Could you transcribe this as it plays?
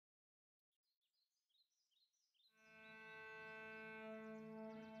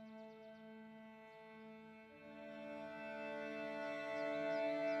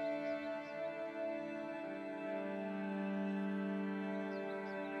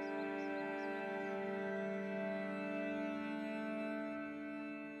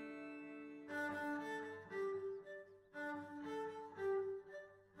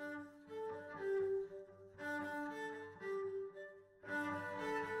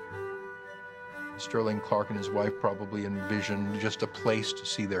Sterling Clark and his wife probably envisioned just a place to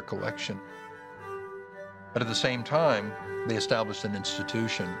see their collection. But at the same time, they established an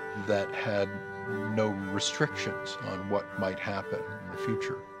institution that had no restrictions on what might happen in the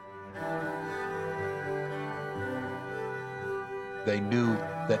future. They knew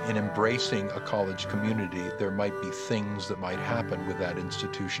that in embracing a college community, there might be things that might happen with that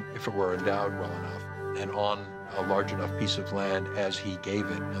institution if it were endowed well enough and on a large enough piece of land as he gave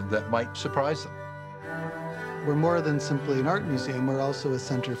it, and that might surprise them. We're more than simply an art museum. We're also a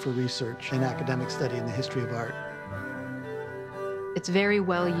center for research and academic study in the history of art. It's very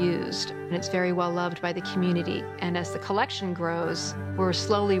well used, and it's very well loved by the community. And as the collection grows, we're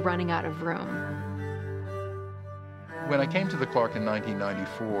slowly running out of room. When I came to the Clark in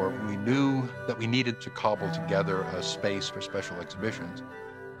 1994, we knew that we needed to cobble together a space for special exhibitions.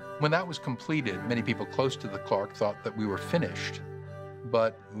 When that was completed, many people close to the Clark thought that we were finished,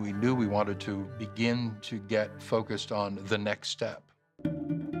 but we knew we wanted to begin to get focused on the next step.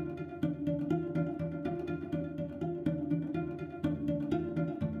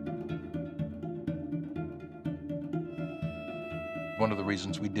 One of the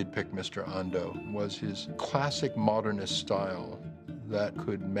reasons we did pick Mr. Ando was his classic modernist style that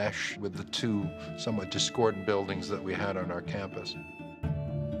could mesh with the two somewhat discordant buildings that we had on our campus.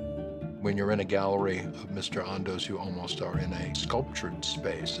 When you're in a gallery of Mr. Ando's, you almost are in a sculptured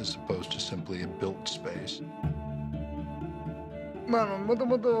space as opposed to simply a built space.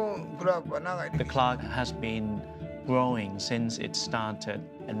 The Clark has been growing since it started,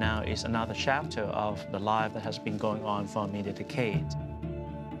 and now it's another chapter of the life that has been going on for many decades.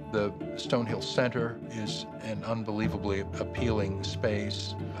 The Stonehill Center is an unbelievably appealing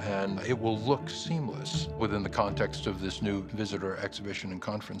space, and it will look seamless within the context of this new visitor exhibition and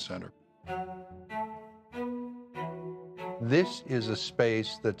conference center. This is a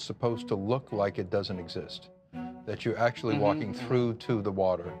space that's supposed to look like it doesn't exist, that you're actually walking through to the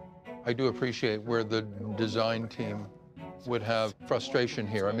water. I do appreciate where the design team would have frustration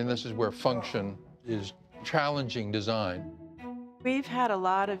here. I mean, this is where function is challenging design. We've had a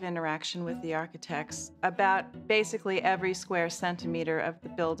lot of interaction with the architects about basically every square centimeter of the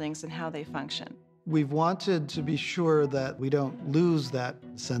buildings and how they function. We've wanted to be sure that we don't lose that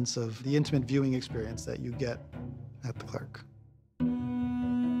sense of the intimate viewing experience that you get at the Clark.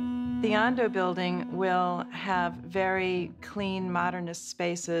 The Ando building will have very clean, modernist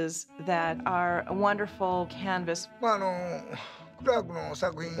spaces that are a wonderful canvas. The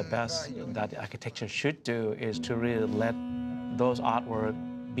best that the architecture should do is to really let those artwork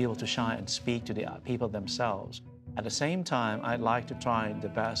be able to shine and speak to the people themselves. At the same time, I'd like to try the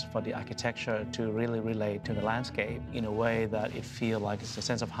best for the architecture to really relate to the landscape in a way that it feels like it's a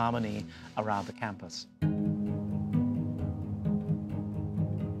sense of harmony around the campus.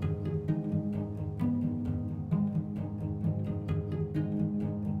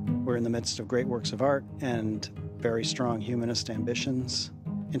 We're in the midst of great works of art and very strong humanist ambitions.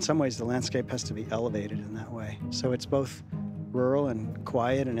 In some ways, the landscape has to be elevated in that way. So it's both rural and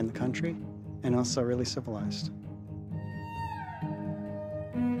quiet and in the country, and also really civilized.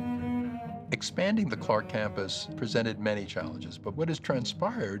 Expanding the Clark campus presented many challenges, but what has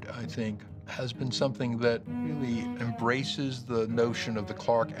transpired, I think, has been something that really embraces the notion of the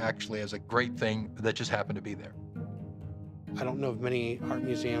Clark actually as a great thing that just happened to be there. I don't know of many art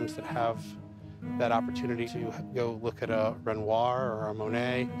museums that have that opportunity to go look at a Renoir or a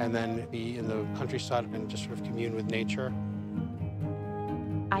Monet and then be in the countryside and just sort of commune with nature.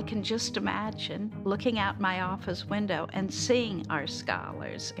 I can just imagine looking out my office window and seeing our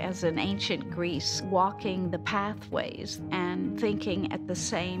scholars, as in ancient Greece, walking the pathways and thinking at the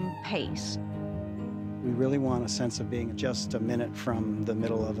same pace. We really want a sense of being just a minute from the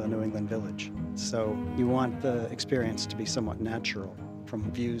middle of a New England village. So you want the experience to be somewhat natural, from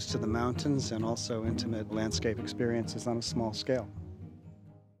views to the mountains and also intimate landscape experiences on a small scale.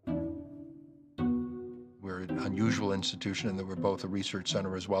 We're an unusual institution in that we're both a research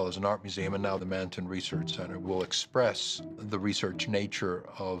center as well as an art museum, and now the Manton Research Center will express the research nature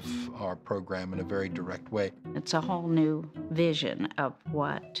of our program in a very direct way. It's a whole new vision of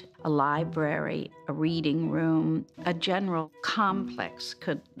what a library, a reading room, a general complex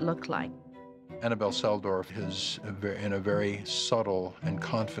could look like. Annabelle Seldorf has, in a very subtle and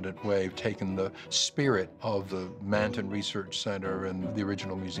confident way, taken the spirit of the Manton Research Center and the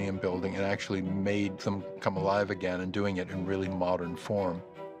original museum building and actually made them come alive again and doing it in really modern form.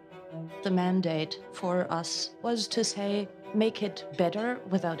 The mandate for us was to say, make it better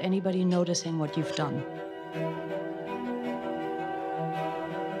without anybody noticing what you've done.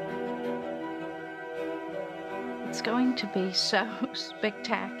 It's It's going to be so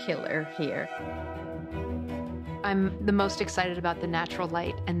spectacular here. I'm the most excited about the natural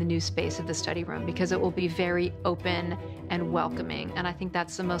light and the new space of the study room because it will be very open and welcoming. And I think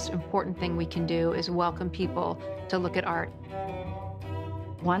that's the most important thing we can do is welcome people to look at art.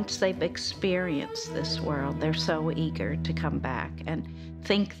 Once they've experienced this world, they're so eager to come back and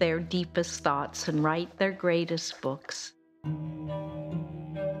think their deepest thoughts and write their greatest books.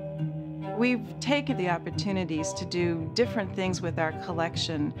 We've taken the opportunities to do different things with our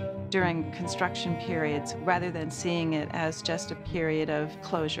collection during construction periods rather than seeing it as just a period of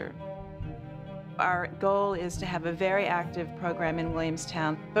closure. Our goal is to have a very active program in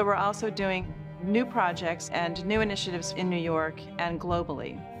Williamstown, but we're also doing new projects and new initiatives in New York and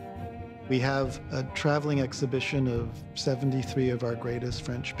globally. We have a traveling exhibition of 73 of our greatest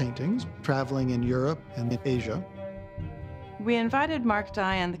French paintings, traveling in Europe and in Asia. We invited Mark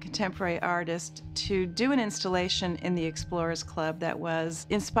Dion, the contemporary artist, to do an installation in the Explorers Club that was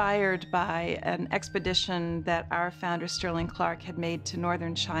inspired by an expedition that our founder, Sterling Clark, had made to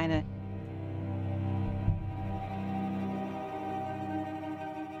northern China.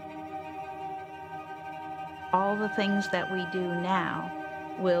 All the things that we do now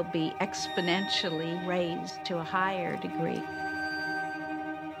will be exponentially raised to a higher degree.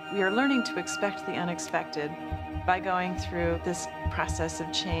 We are learning to expect the unexpected by going through this process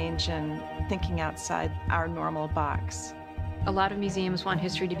of change and thinking outside our normal box. A lot of museums want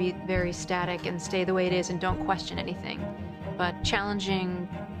history to be very static and stay the way it is and don't question anything. But challenging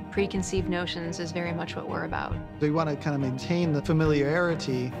preconceived notions is very much what we're about. We want to kind of maintain the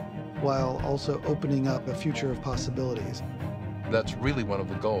familiarity while also opening up a future of possibilities. That's really one of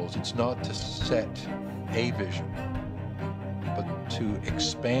the goals. It's not to set a vision, but to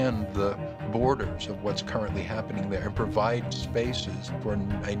expand the borders of what's currently happening there and provide spaces for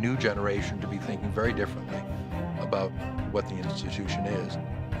a new generation to be thinking very differently about what the institution is.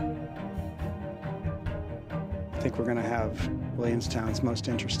 I think we're going to have Williamstown's most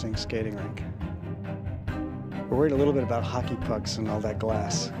interesting skating rink. We're worried a little bit about hockey pucks and all that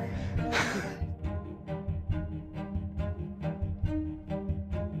glass.